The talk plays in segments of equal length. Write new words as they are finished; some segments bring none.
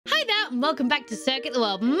and welcome back to Circuit the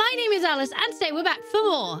World. My name is Alice, and today we're back for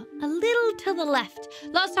more. A little to the left.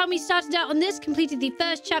 Last time we started out on this, completed the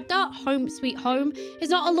first chapter, Home Sweet Home. There's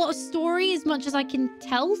not a lot of story as much as I can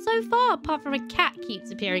tell so far, apart from a cat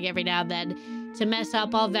keeps appearing every now and then to mess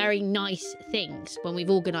up our very nice things when we've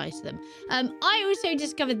organised them. I also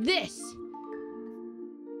discovered this.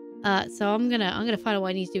 So I'm gonna find out what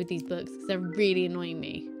I need to do with these books because they're really annoying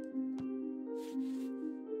me.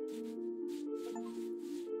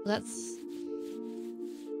 Let's...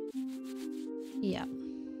 yeah.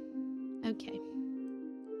 Okay.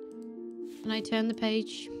 Can I turn the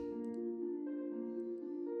page?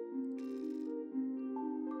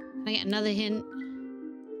 Can I get another hint?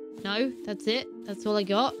 No, that's it. That's all I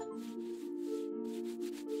got.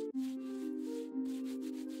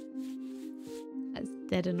 That's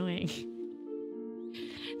dead annoying.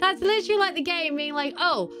 That's literally like the game being like,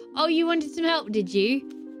 oh, you wanted some help, did you?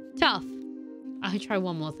 Tough. I'll try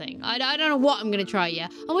one more thing. I don't know what I'm going to try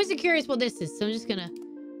yet. I'm also curious what this is, so I'm just going to...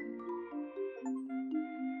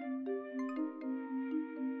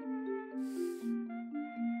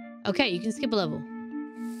 okay, you can skip a level.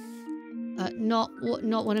 Not what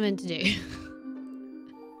I meant to do.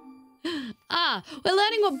 We're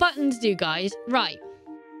learning what buttons do, guys. Right.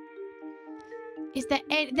 Is there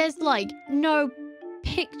any... there's like no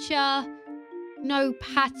picture, no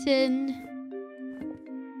pattern...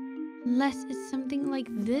 unless it's something like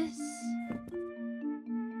this.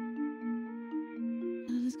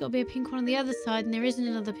 And there's got to be a pink one on the other side, and there isn't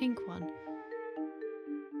another pink one.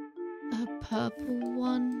 A purple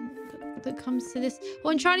one that comes to this.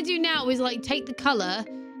 What I'm trying to do now is like take the colour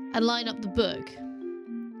and line up the book.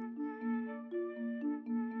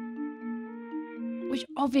 Which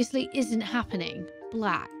obviously isn't happening.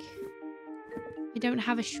 Black. I don't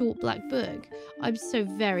have a short black book. I'm so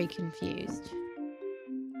very confused.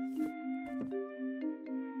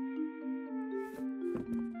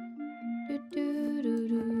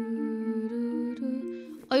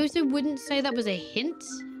 I also wouldn't say that was a hint.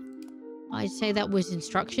 I'd say that was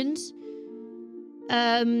instructions.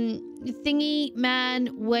 Thingy, man,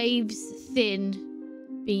 waves,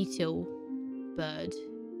 thin, beetle, bird.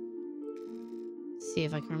 Let's see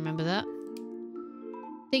if I can remember that.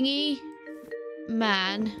 Thingy,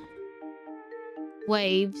 man,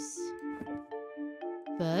 waves,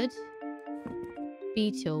 bird,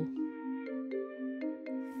 beetle.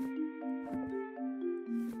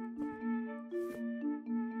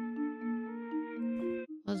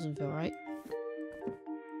 That doesn't feel right.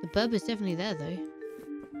 The bird is definitely there, though.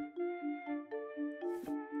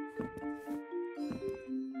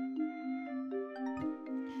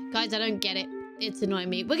 Guys, I don't get it. It's annoying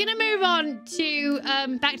me. We're gonna move on to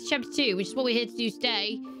back to chapter 2, which is what we're here to do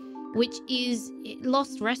today, which is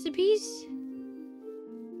lost recipes.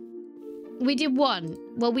 We did one.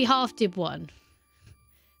 Well, we half did one.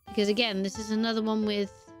 Because again, this is another one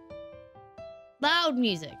with loud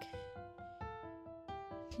music.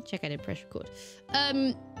 Check I did press record.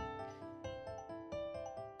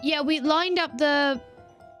 Yeah, we lined up the...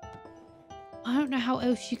 I don't know how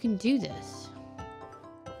else you can do this.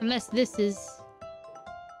 Unless this is...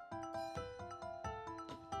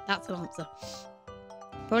 that's an answer.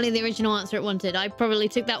 Probably the original answer it wanted. I probably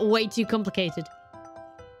took that way too complicated.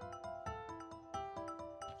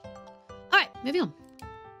 Alright, moving on.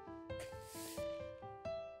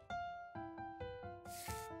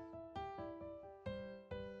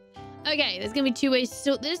 Okay, there's going to be two ways to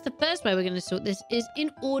sort this. The first way we're going to sort this is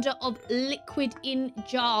in order of liquid in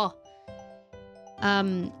jar.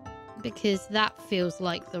 Because that feels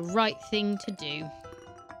like the right thing to do.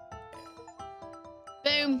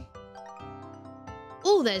 Boom.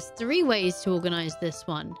 Oh, there's 3 ways to organise this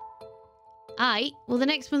one. Aight, well the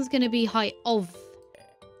next one's going to be height of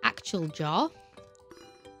actual jar.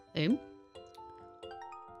 Boom.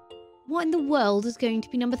 What in the world is going to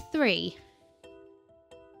be number 3?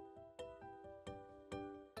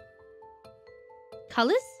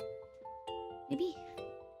 Colours? Maybe?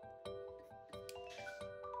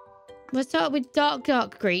 We'll start with dark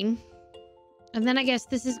green. And then I guess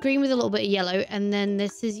this is green with a little bit of yellow. And then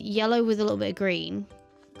this is yellow with a little bit of green.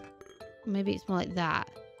 Maybe it's more like that.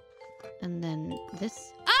 And then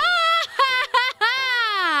this.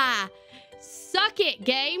 Ah! Suck it,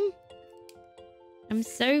 game! I'm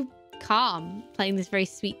so calm playing this very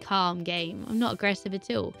sweet, calm game. I'm not aggressive at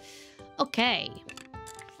all. Okay.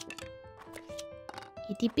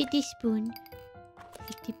 Itty bitty spoon.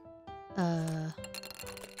 Itty...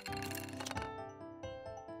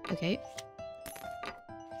 okay.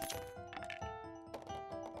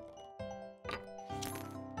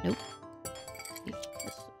 Nope.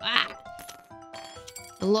 Ah!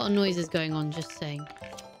 A lot of noises going on, just saying.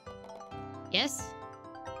 Yes?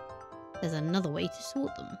 There's another way to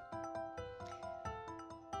sort them.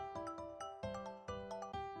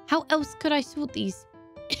 How else could I sort these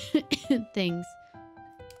things?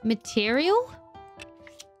 Material?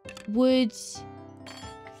 Wood.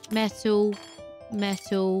 Metal.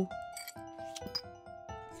 Metal.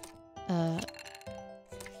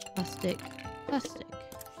 Plastic. Plastic.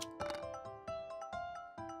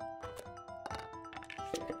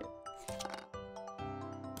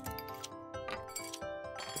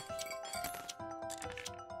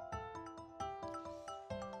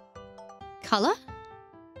 Color?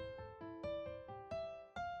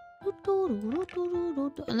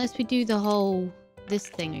 Unless we do the whole this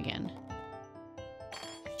thing again.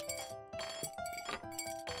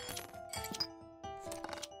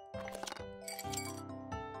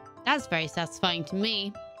 That's very satisfying to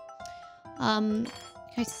me. Can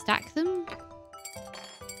I stack them?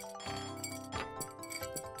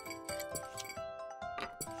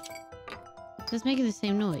 It's making the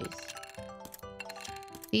same noise.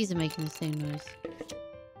 These are making the same noise.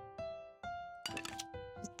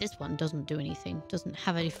 This one doesn't do anything. Doesn't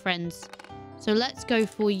have any friends. So let's go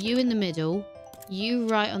for you in the middle. You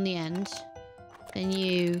right on the end. Then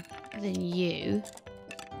you. Then you.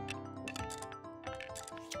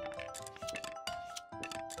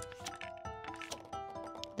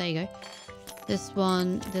 There you go. This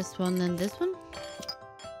one, then this one.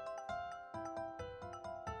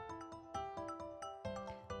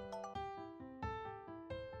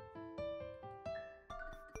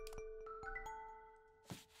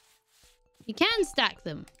 You can stack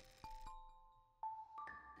them.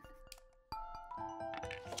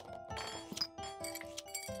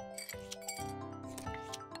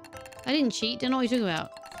 I didn't cheat. Don't know what you're talking about.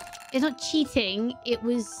 It's not cheating. It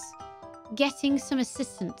was getting some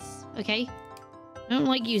assistance. Okay? I don't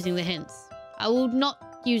like using the hints. I will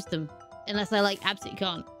not use them unless I like absolutely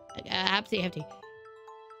can't. Like, I absolutely have to.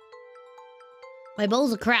 My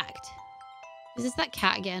bowls are cracked. Is this that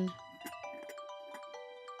cat again?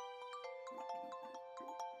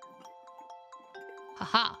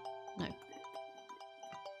 Haha. No.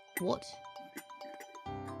 What?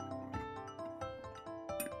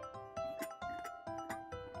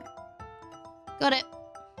 Got it.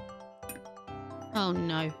 Oh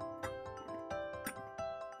no.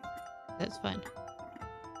 That's fine.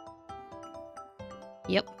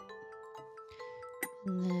 Yep.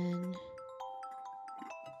 And then...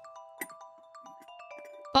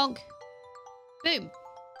 bonk. Boom.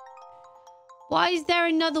 Why is there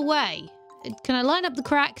another way? Can I line up the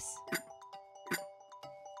cracks?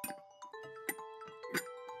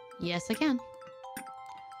 Yes, I can.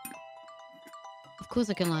 Of course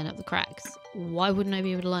I can line up the cracks. Why wouldn't I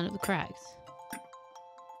be able to line up the cracks?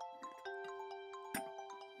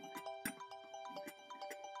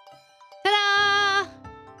 Ta-da!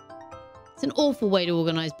 It's an awful way to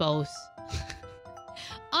organize bowls.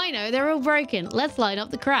 I know, they're all broken. Let's line up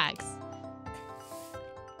the cracks.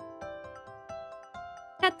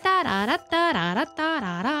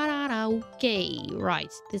 Okay,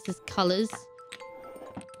 right. This is colours.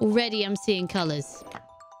 Already I'm seeing colours.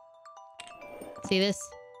 See this?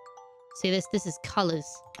 See this? This is colours.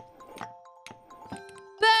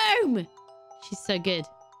 Boom! She's so good.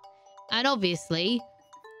 And obviously,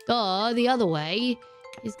 the other way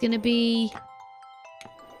is going to be...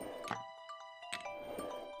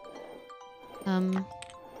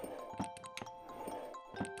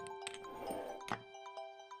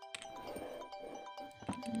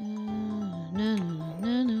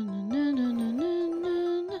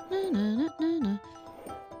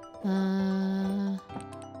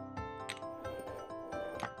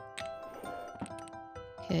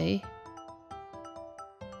 okay.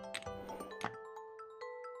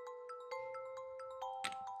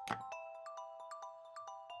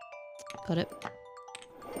 Got it.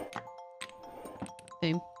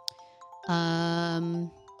 Boom.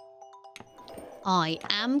 I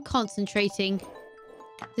am concentrating.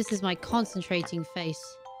 This is my concentrating face.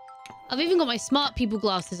 I've even got my smart people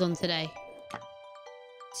glasses on today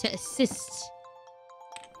to assist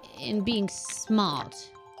in being smart.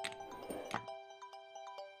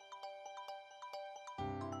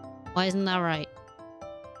 Why isn't that right?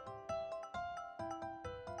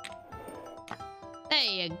 There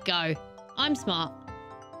you go. I'm smart.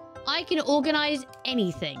 I can organize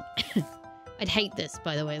anything. I'd hate this,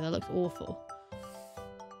 by the way. That looks awful.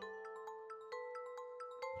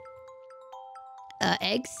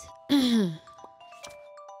 Eggs. Okay,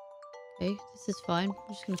 this is fine.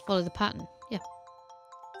 I'm just going to follow the pattern. Yeah.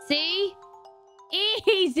 See?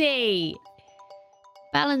 Easy!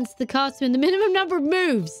 Balance the castle in the minimum number of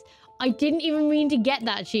moves. I didn't even mean to get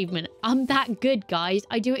that achievement. I'm that good, guys.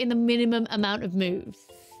 I do it in the minimum amount of moves.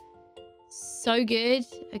 So good.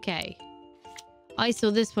 Okay. I saw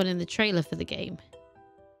this one in the trailer for the game.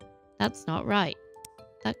 That's not right.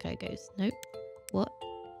 That guy goes. Nope. What?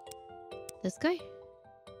 This guy?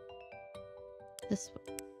 This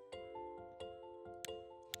one.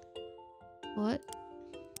 What?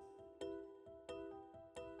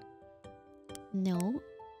 No.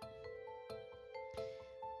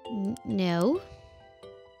 No.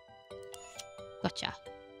 Gotcha.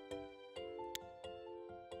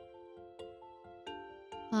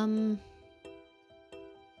 I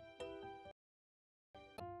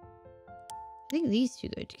think these two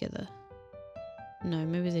go together. No,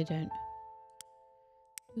 maybe they don't.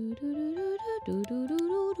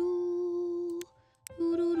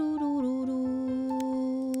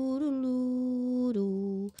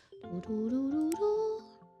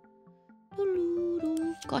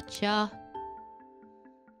 Gotcha.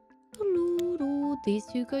 These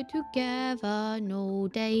two go together. No,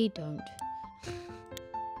 they don't.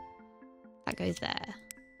 That goes there.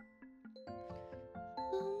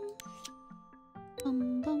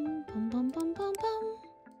 Bum, bum, bum, bum, bum, bum, bum.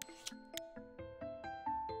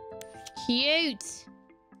 Cute.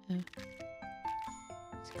 Oh.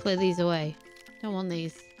 Let's clear these away. Don't want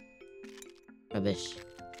these. Rubbish.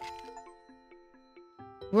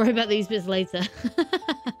 Worry about these bits later.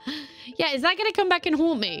 Yeah, is that going to come back and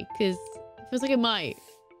haunt me? Because it feels like it might.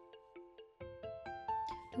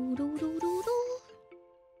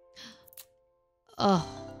 Oh.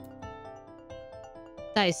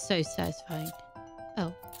 That is so satisfying.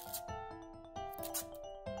 Oh.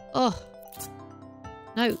 Oh.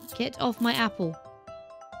 No, get off my apple.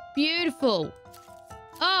 Beautiful.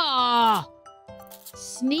 Ah. Oh.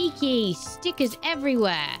 Sneaky. Stickers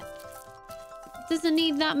everywhere. Doesn't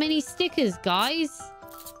need that many stickers, guys.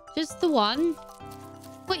 Just the one.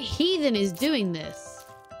 What heathen is doing this?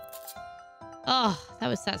 Oh, that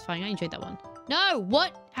was satisfying. I enjoyed that one. No,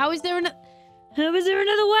 what? How is there another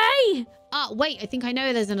way? Ah, wait, I think I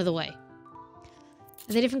know there's another way.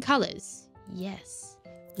 Are they different colors? Yes.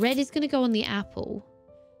 Red is going to go on the apple.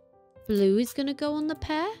 Blue is going to go on the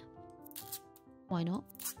pear. Why not?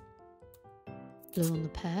 Blue on the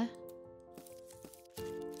pear.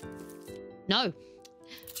 No.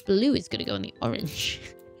 Blue is going to go on the orange.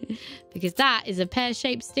 Because that is a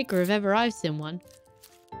pear-shaped sticker if ever I've seen one.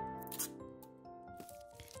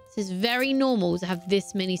 This is very normal to have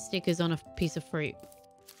this many stickers on a piece of fruit.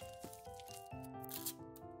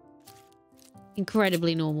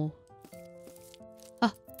 Incredibly normal.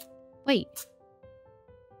 Oh, wait.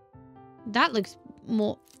 That looks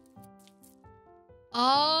more...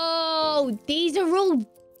 Oh, these are all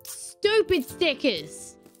stupid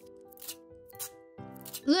stickers.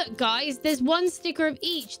 Look, guys, there's one sticker of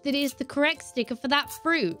each that is the correct sticker for that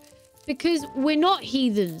fruit. Because we're not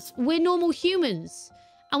heathens. We're normal humans.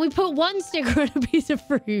 And we put one sticker on a piece of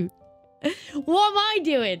fruit. What am I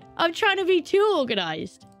doing? I'm trying to be too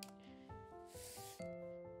organized.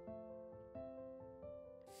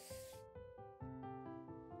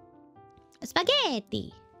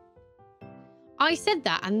 Spaghetti. I said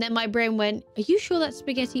that and then my brain went, are you sure that's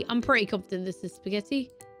spaghetti? I'm pretty confident this is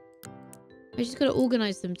spaghetti. I just got to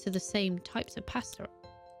organize them to the same types of pasta.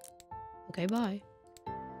 Okay, bye.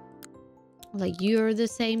 Like, you're the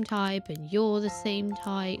same type and you're the same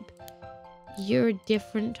type. You're a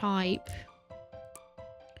different type.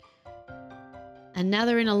 And now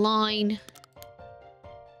they're in a line.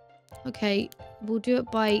 Okay, we'll do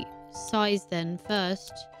it by size then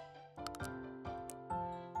first.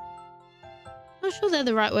 Not sure they're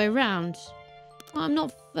the right way around. Oh, I'm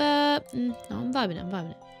not... no, I'm vibing it, I'm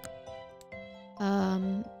vibing it.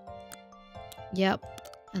 Yep.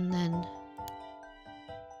 And then...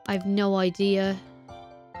 I've no idea.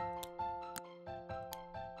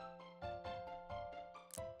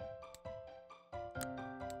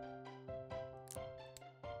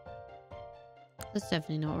 That's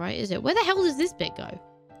definitely not right, is it? Where the hell does this bit go?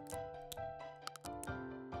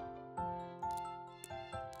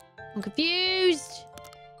 I'm confused.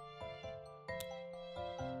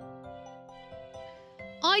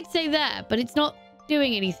 I'd say there, but it's not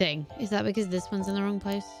doing anything. Is that because this one's in the wrong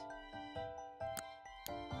place?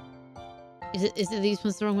 Is it these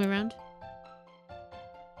ones the wrong way around?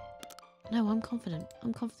 No, I'm confident.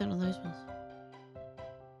 I'm confident on those ones.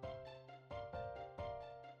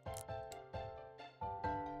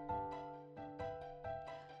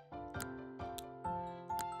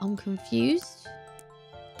 I'm confused.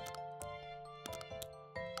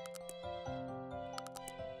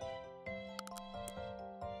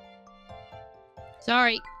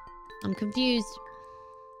 Sorry. I'm confused.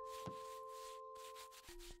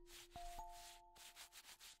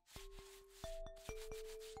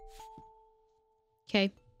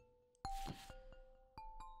 Okay.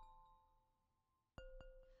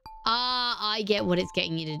 Ah, I get what it's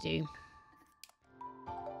getting you to do.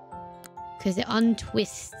 Because it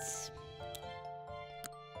untwists.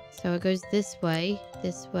 So it goes this way,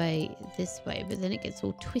 this way, this way. But then it gets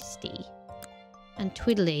all twisty and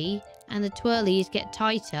twiddly. And the twirlies get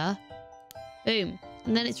tighter. Boom.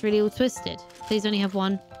 And then it's really all twisted. Please only have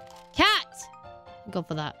one. Cat! Thank God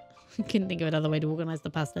for that. I couldn't think of another way to organize the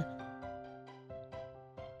pasta.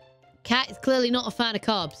 Cat is clearly not a fan of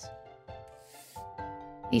carbs.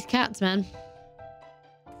 These cats, man.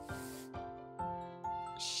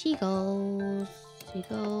 She goes. She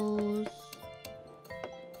goes.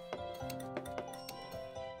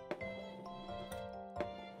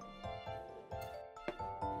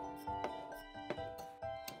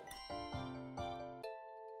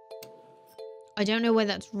 I don't know where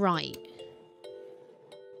that's right.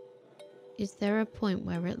 Is there a point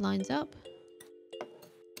where it lines up?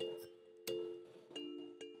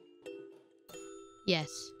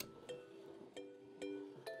 Yes.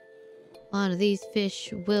 One of these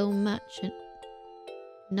fish will match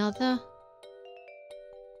another.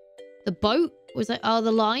 The boat? Was that... Oh,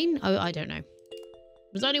 the line? Oh, I don't know.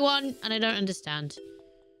 There's only one, and I don't understand.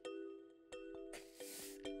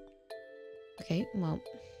 Okay, well...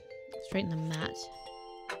 Straighten the mat.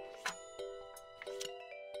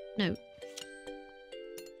 No.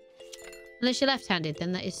 Unless you're left-handed,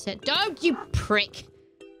 then that is set. Don't, you prick!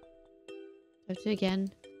 Go to it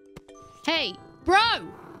again. Hey, bro!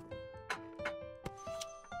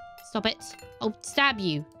 Stop it. I'll stab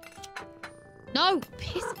you. No,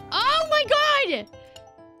 piss. Oh my god!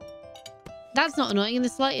 That's not annoying in the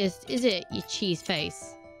slightest, is it, you cheese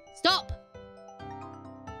face? Stop!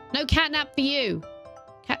 No catnap for you.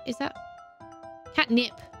 Cat, is that?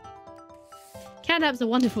 Catnip. Catnap's a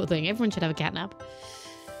wonderful thing. Everyone should have a catnap.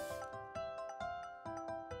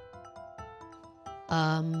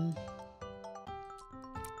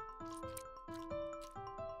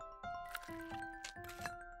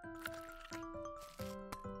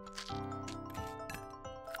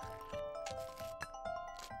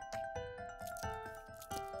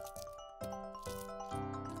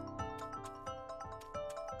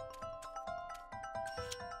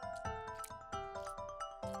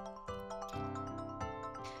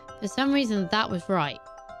 For some reason, that was right.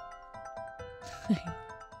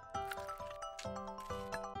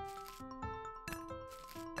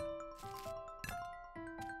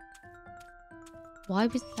 Why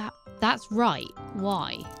was that? That's right.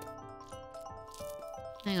 Why?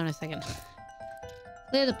 Hang on a second.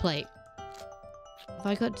 Clear the plate. Have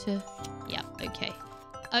I got to... Yeah, okay.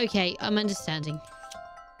 Okay, I'm understanding.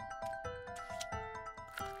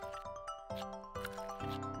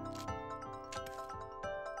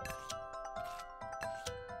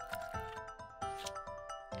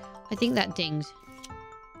 I think that dinged.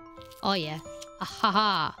 Oh, yeah.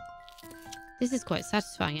 Ahaha. This is quite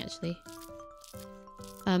satisfying, actually.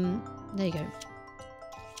 There you go.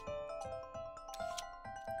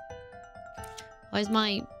 Why is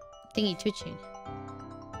my thingy twitching?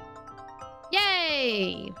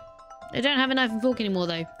 Yay! I don't have a knife and fork anymore,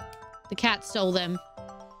 though. The cat stole them.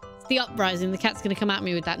 It's the uprising. The cat's going to come at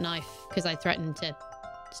me with that knife because I threatened to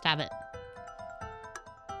stab it.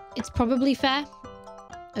 It's probably fair.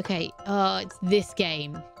 Okay, it's this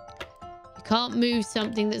game. You can't move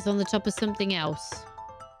something that's on the top of something else.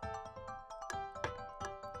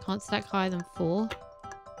 Can't stack higher than 4.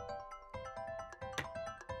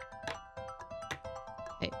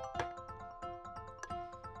 Okay.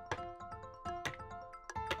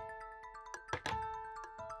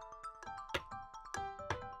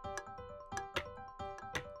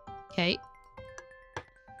 Okay.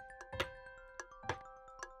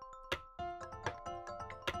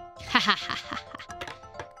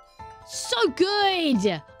 So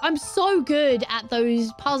good! I'm so good at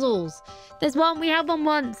those puzzles. There's one, we had one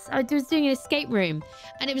once. I was doing an escape room.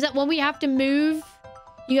 And it was that one where you have to move.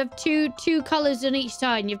 You have two colors on each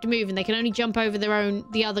side and you have to move and they can only jump over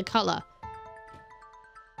the other color.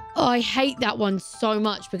 Oh, I hate that one so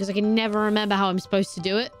much because I can never remember how I'm supposed to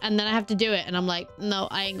do it. And then I have to do it and I'm like, no,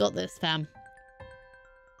 I ain't got this, fam.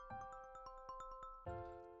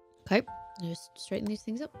 Okay, just straighten these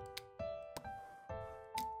things up.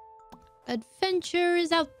 Adventure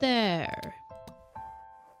is out there.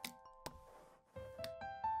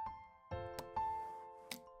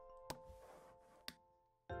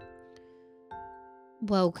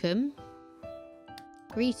 Welcome.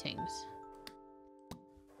 Greetings.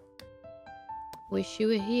 Wish you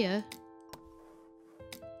were here.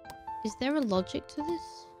 Is there a logic to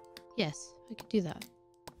this? Yes, I could do that.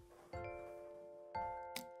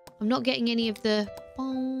 I'm not getting any of the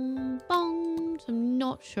bong bongs. I'm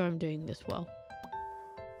not sure I'm doing this well.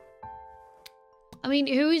 I mean,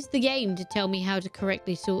 who is the game to tell me how to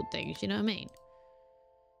correctly sort things? You know what I mean?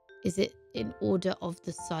 Is it in order of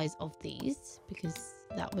the size of these? Because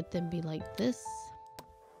that would then be like this.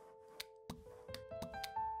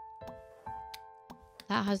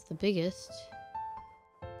 That has the biggest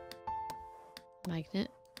magnet.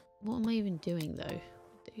 What am I even doing though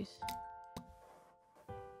with these?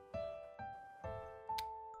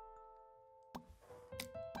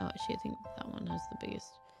 Oh, actually, I think that one has the biggest.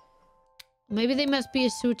 Maybe they must be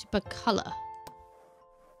assorted by color.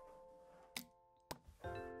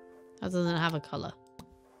 That doesn't have a color.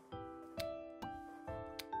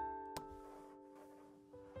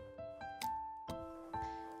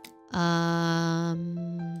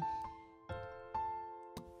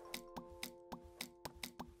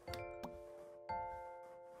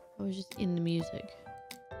 I was just in the music.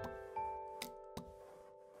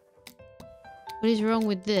 What is wrong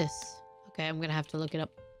with this? Okay, I'm gonna have to look it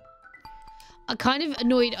up. I'm kind of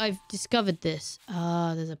annoyed I've discovered this.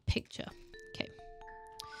 There's a picture. Okay.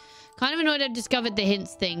 Kind of annoyed I've discovered the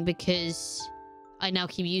hints thing because I now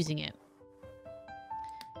keep using it.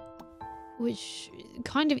 Which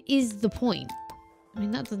kind of is the point. I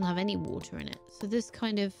mean, that doesn't have any water in it. So this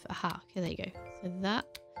kind of... Aha, okay, there you go. So that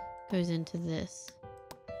goes into this.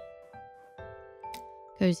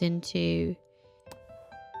 Goes into...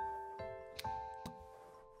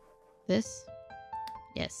 this.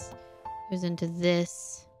 Yes. Goes into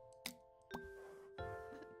this.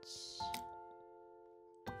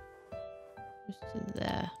 Goes to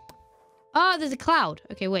there. Oh, there's a cloud.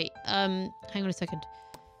 Okay, wait. Hang on a second.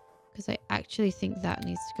 Because I actually think that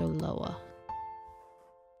needs to go lower.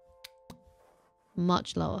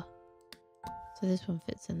 Much lower. So this one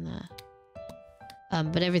fits in there.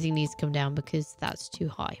 But everything needs to come down because that's too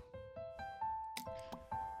high.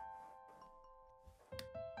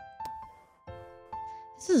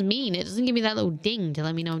 This is mean. It doesn't give me that little ding to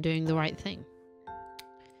let me know I'm doing the right thing.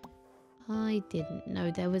 I didn't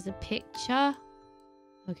know there was a picture.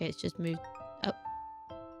 Okay, it's just moved. Oh.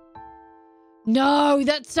 No,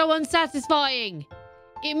 that's so unsatisfying.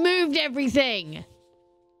 It moved everything.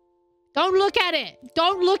 Don't look at it.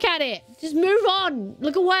 Don't look at it. Just move on.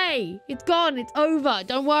 Look away. It's gone. It's over.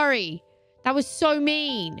 Don't worry. That was so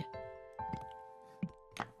mean.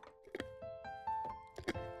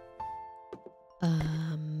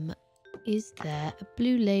 Is there a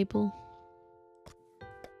blue label?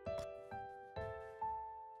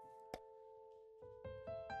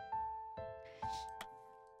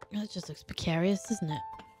 That just looks precarious, doesn't it?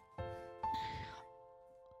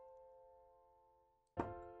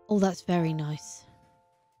 Oh, that's very nice.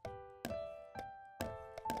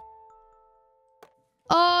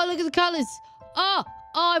 Oh, look at the colours. Oh,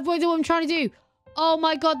 I've worked out what I'm trying to do. Oh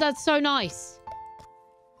my god, that's so nice.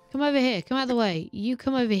 Come over here. Come out of the way. You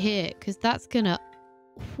come over here, because that's gonna...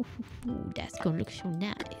 Ooh, that's gonna look so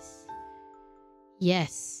nice.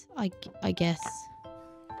 Yes, I guess.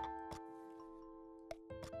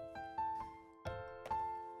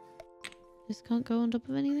 This can't go on top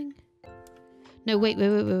of anything? No, wait. That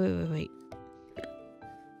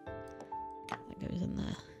goes in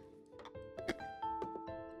there.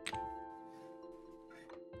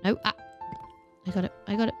 No, I got it.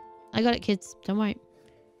 I got it, kids. Don't worry.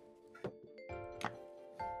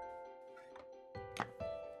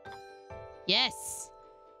 Yes.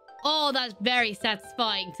 Oh, that's very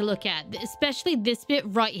satisfying to look at. Especially this bit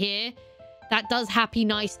right here. That does happy,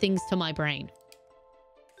 nice things to my brain.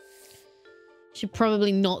 Should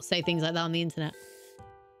probably not say things like that on the internet.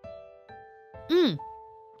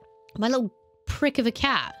 My little prick of a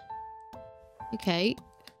cat. Okay.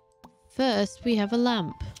 First, we have a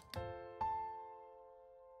lamp.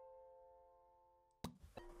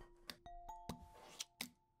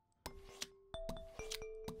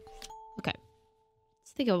 Okay.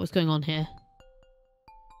 Let's think about what's going on here.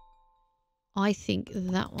 I think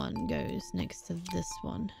that one goes next to this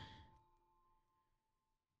one.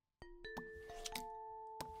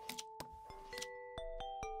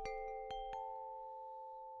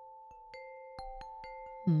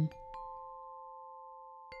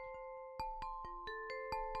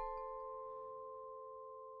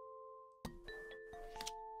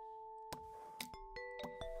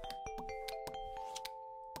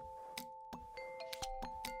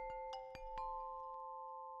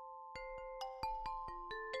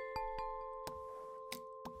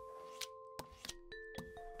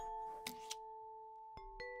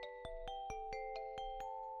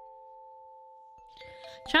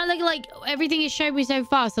 Trying to look like everything is showing me so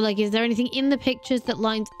far. So, like, is there anything in the pictures that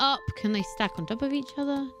lines up? Can they stack on top of each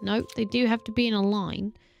other? Nope, they do have to be in a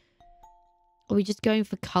line. Are we just going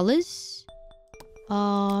for colors?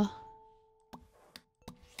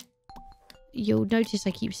 You'll notice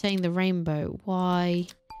I keep saying the rainbow. Y,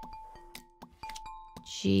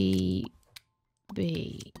 G,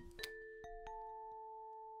 B.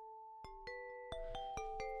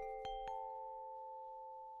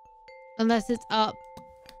 Unless it's up,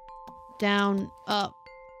 down, up,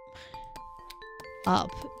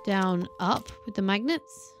 down, up with the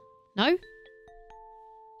magnets? No?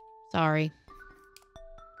 Sorry.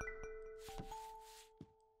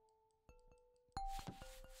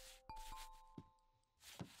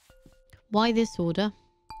 Why this order?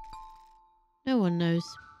 No one knows.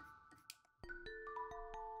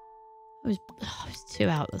 I was 2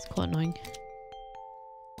 out. That's quite annoying.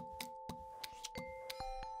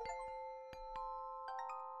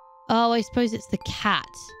 Oh, I suppose it's the cat.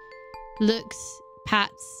 Looks,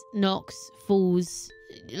 pats, knocks, falls,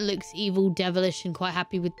 looks evil, devilish, and quite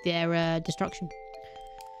happy with their destruction.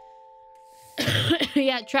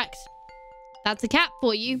 Yeah, it tracks. That's a cat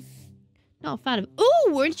for you. Not a fan of...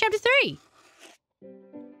 Ooh, we're in chapter 3.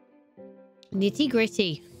 Nitty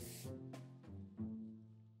gritty.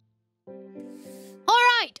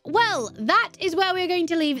 Alright, well, that is where we're going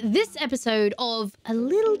to leave this episode of A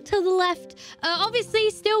Little to the Left. Obviously,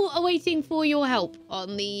 still awaiting for your help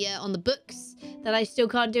on the books that I still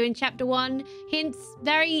can't do in chapter 1. Hints,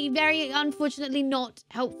 very, very unfortunately not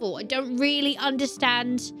helpful. I don't really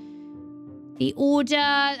understand the order.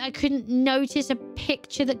 I couldn't notice a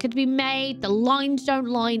picture that could be made. The lines don't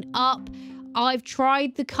line up. I've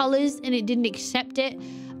tried the colors and it didn't accept it.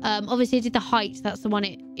 Obviously, I did the height. That's the one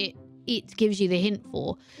it gives you the hint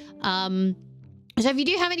for. So if you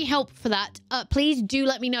do have any help for that, please do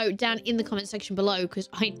let me know down in the comment section below, because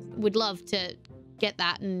I would love to get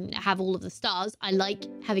that and have all of the stars. I like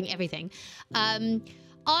having everything.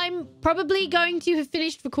 I'm probably going to have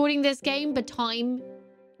finished recording this game by time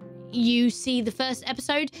you see the first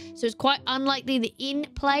episode, so it's quite unlikely that in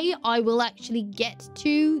play I will actually get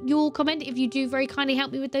to your comment if you do very kindly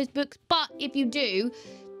help me with those books. But if you do,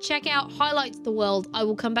 check out Highlights the World. I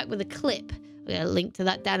will come back with a clip. I'll link to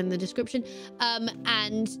that down in the description,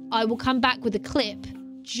 and I will come back with a clip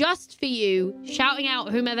just for you, shouting out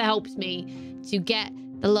whomever helps me to get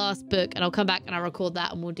the last book, and I'll come back and I'll record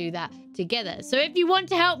that and we'll do that together. So if you want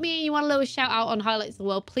to help me and you want a little shout out on Highlights of the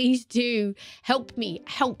World, please do help me,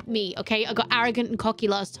 okay? I got arrogant and cocky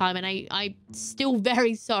last time and I'm still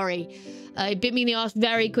very sorry. It bit me in the ass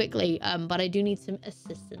very quickly, but I do need some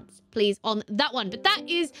assistance, please, on that one. But that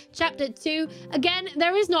is chapter 2. Again,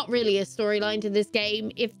 there is not really a storyline to this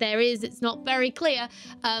game. If there is, it's not very clear,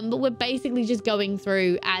 but we're basically just going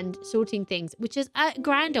through and sorting things, which is a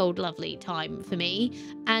grand old lovely time for me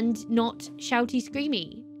and not shouty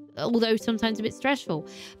screamy, although sometimes a bit stressful.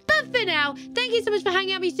 But for now, thank you so much for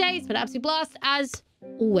hanging out with me today. It's been an absolute blast as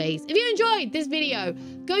always. If you enjoyed this video,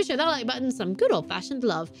 go show that like button some good old-fashioned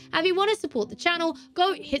love. And if you want to support the channel,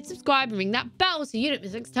 go hit subscribe and ring that bell so you don't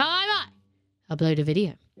miss next time I upload a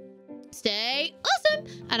video. Stay awesome,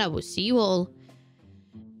 and I will see you all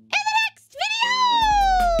in the next video!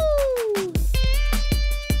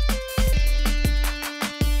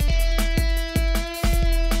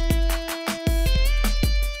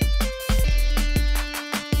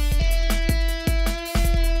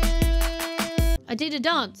 I did a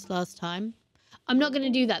dance last time. I'm not going to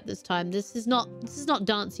do that this time. This is not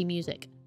dancey music.